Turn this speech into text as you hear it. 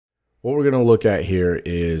What we're going to look at here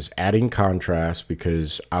is adding contrast,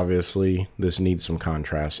 because obviously this needs some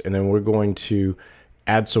contrast. And then we're going to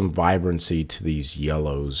add some vibrancy to these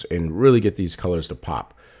yellows and really get these colors to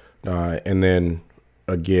pop. And then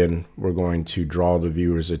again, we're going to draw the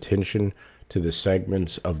viewer's attention to the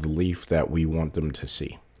segments of the leaf that we want them to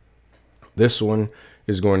see. This one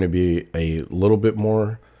is going to be a little bit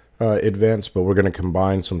more advanced, but we're going to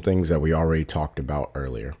combine some things that we already talked about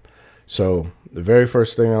earlier. So the very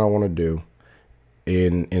first thing that I want to do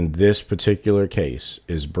in this particular case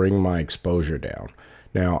is bring my exposure down.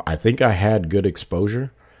 Now, I think I had good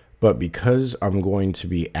exposure, but because I'm going to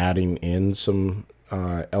be adding in some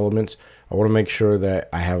elements, I want to make sure that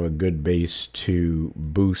I have a good base to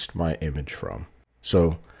boost my image from.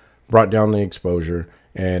 So brought down the exposure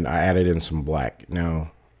and I added in some black.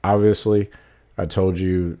 Now, obviously, I told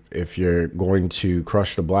you if you're going to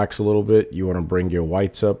crush the blacks a little bit, you want to bring your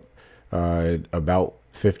whites up about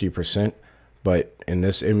 50%, but in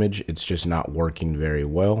this image it's just not working very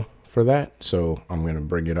well for that, so I'm going to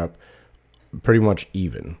bring it up pretty much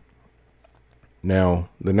even. Now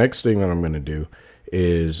the next thing that I'm going to do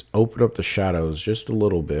is open up the shadows just a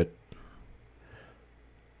little bit,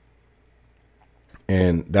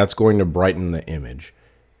 and that's going to brighten the image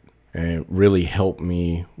and really help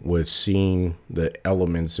me with seeing the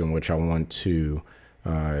elements in which I want to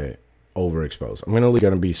overexpose. I'm going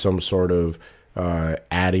to be some sort of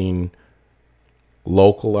adding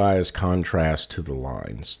localized contrast to the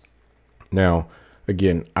lines. Now,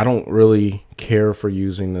 again, I don't really care for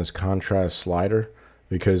using this contrast slider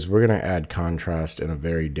because we're going to add contrast in a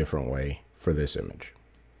very different way for this image.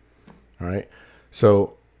 All right,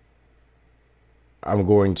 so I'm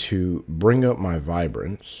going to bring up my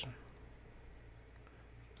vibrance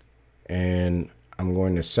and I'm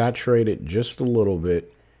going to saturate it just a little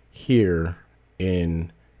bit here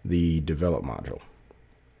in the develop module.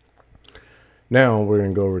 Now we're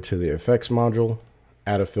going to go over to the effects module,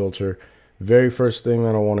 add a filter. Very first thing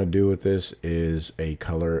that I want to do with this is a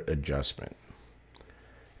color adjustment.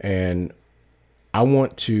 And I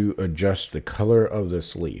want to adjust the color of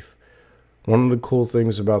this leaf. One of the cool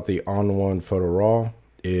things about the ON1 Photo Raw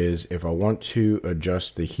is if I want to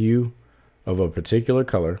adjust the hue of a particular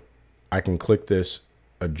color, I can click this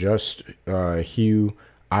adjust hue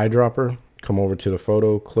eyedropper, come over to the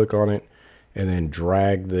photo, click on it, and then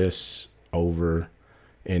drag this over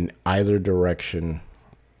in either direction.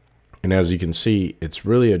 And as you can see, it's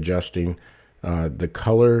really adjusting the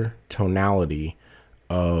color tonality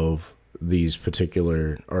of these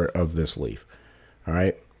particular, or of this leaf. All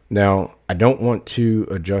right. Now, I don't want to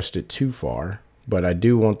adjust it too far, but I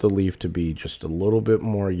do want the leaf to be just a little bit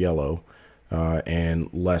more yellow and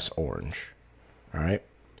less orange. All right.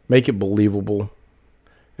 Make it believable.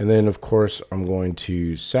 And then, of course, I'm going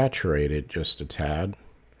to saturate it just a tad.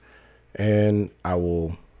 And I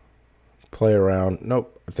will play around.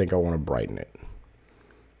 Nope, I think I want to brighten it.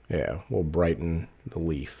 Yeah, we'll brighten the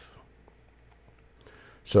leaf.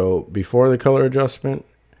 So before the color adjustment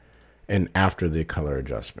and after the color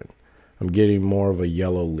adjustment, I'm getting more of a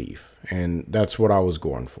yellow leaf. And that's what I was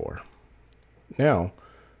going for. Now,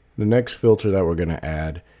 the next filter that we're going to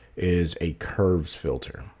add is a curves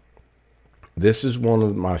filter. This is one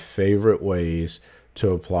of my favorite ways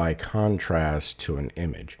to apply contrast to an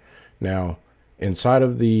image. Now, inside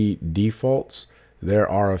of the defaults, there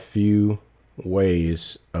are a few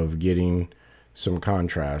ways of getting some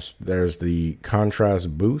contrast. There's the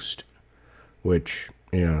contrast boost, which,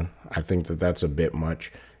 you know, I think that that's a bit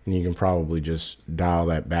much, and you can probably just dial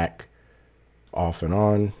that back off and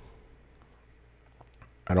on.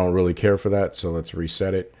 I don't really care for that, so let's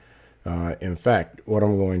reset it. In fact, what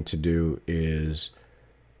I'm going to do is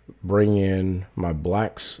bring in my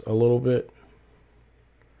blacks a little bit.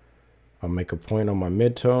 I'll make a point on my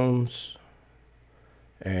midtones,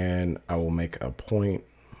 and I will make a point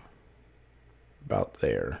about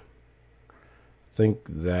there. I think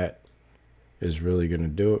that is really going to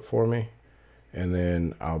do it for me. And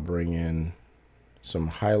then I'll bring in some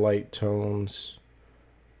highlight tones.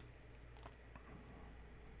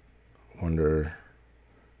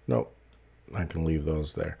 Nope, I can leave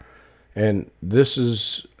those there. And this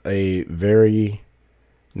is a very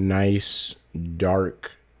nice,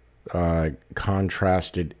 dark,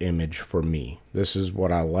 contrasted image for me. This is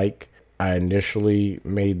what I like. I initially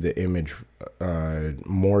made the image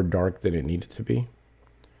more dark than it needed to be.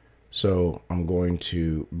 So I'm going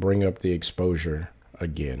to bring up the exposure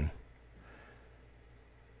again.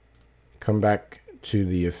 Come back to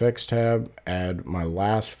the effects tab, add my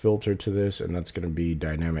last filter to this, and that's going to be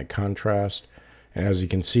dynamic contrast. And as you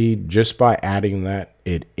can see, just by adding that,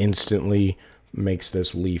 it instantly makes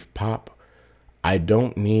this leaf pop. I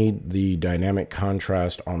don't need the dynamic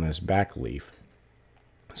contrast on this back leaf.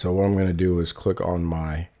 So what I'm going to do is click on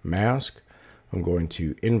my mask. I'm going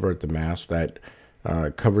to invert the mask that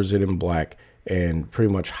covers it in black and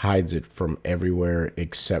pretty much hides it from everywhere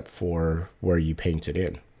except for where you paint it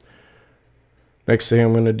in. Next thing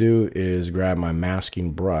I'm going to do is grab my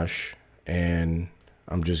masking brush, and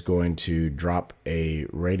I'm just going to drop a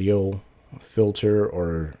radial filter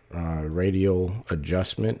or radial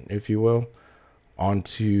adjustment, if you will,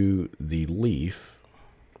 onto the leaf.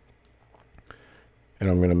 And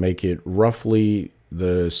I'm going to make it roughly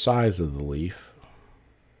the size of the leaf.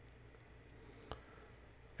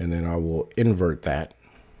 And then I will invert that.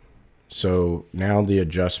 So now the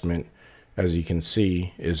adjustment, as you can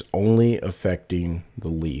see, is only affecting the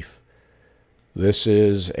leaf. This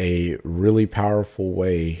is a really powerful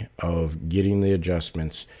way of getting the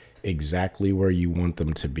adjustments exactly where you want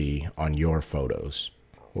them to be on your photos.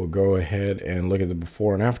 We'll go ahead and look at the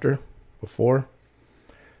before and after. Before,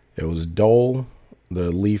 it was dull. The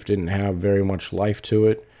leaf didn't have very much life to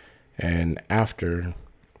it. And after,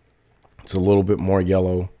 it's a little bit more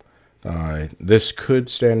yellow. This could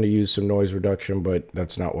stand to use some noise reduction, but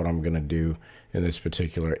that's not what I'm going to do in this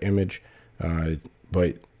particular image.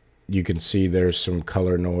 But you can see there's some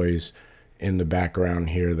color noise in the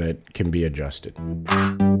background here that can be adjusted.